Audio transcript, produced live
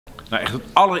Nou, echt het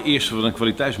allereerste wat een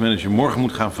kwaliteitsmanager morgen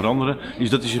moet gaan veranderen, is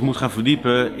dat hij zich moet gaan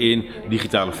verdiepen in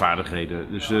digitale vaardigheden.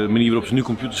 Dus de manier waarop ze nu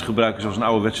computers gebruiken, zoals een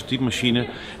ouderwetse typemachine.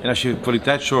 En als je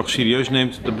kwaliteitszorg serieus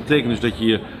neemt, dat betekent dus dat je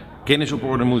je kennis op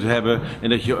orde moet hebben en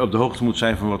dat je op de hoogte moet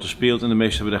zijn van wat er speelt. En de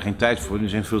meesten hebben daar geen tijd voor, die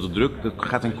zijn veel te druk. Dat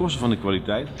gaat ten koste van de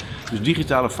kwaliteit. Dus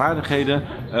digitale vaardigheden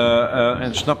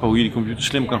en snappen hoe je die computer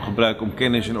slim kan gebruiken om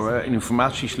kennis en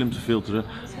informatie slim te filteren.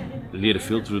 Leren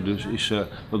filteren dus is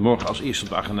wat morgen als eerste op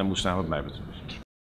de agenda moet staan wat mij betreft.